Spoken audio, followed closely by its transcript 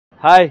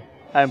Hi,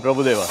 I am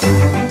Prabhudeva.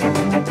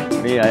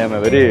 Me, I am a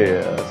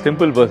very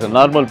simple person,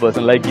 normal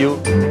person like you.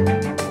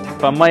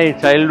 From my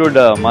childhood,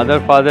 mother,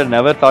 father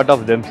never thought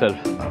of themselves.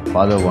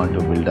 Father wanted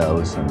to build a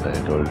house and I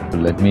told,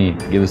 let me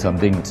give you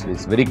something which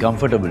is very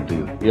comfortable to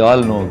you. We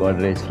all know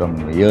Godrej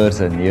from years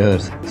and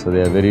years, so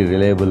they are very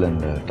reliable and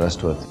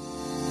trustworthy.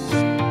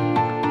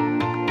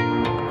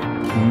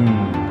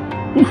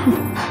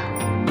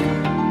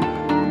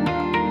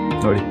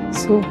 ನೋಡಿ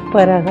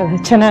super ಆಗದ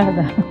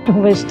ಚೆನ್ನಾಗದ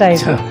ತುಂಬ ಇಷ್ಟ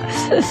ಆಯ್ತು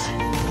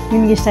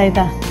ನಿಮಗೆ ಇಷ್ಟ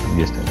ಆಯ್ತಾ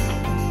मुझे इष्ट है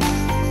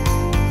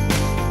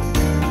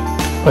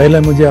पहले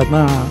मुझे अपना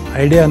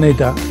आइडिया नहीं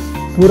था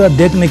पूरा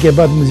देखने के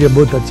बाद मुझे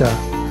बहुत अच्छा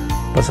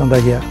पसंद आ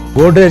गया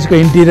गोदरेज का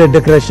इंटीरियर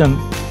डेकोरेशन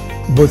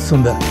बहुत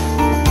सुंदर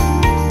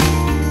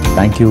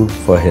Thank you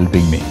for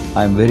helping me.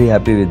 I am very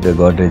happy with the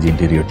Godrej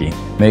interior team.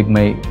 Make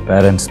my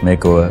parents'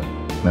 makeover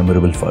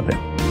memorable for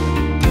them.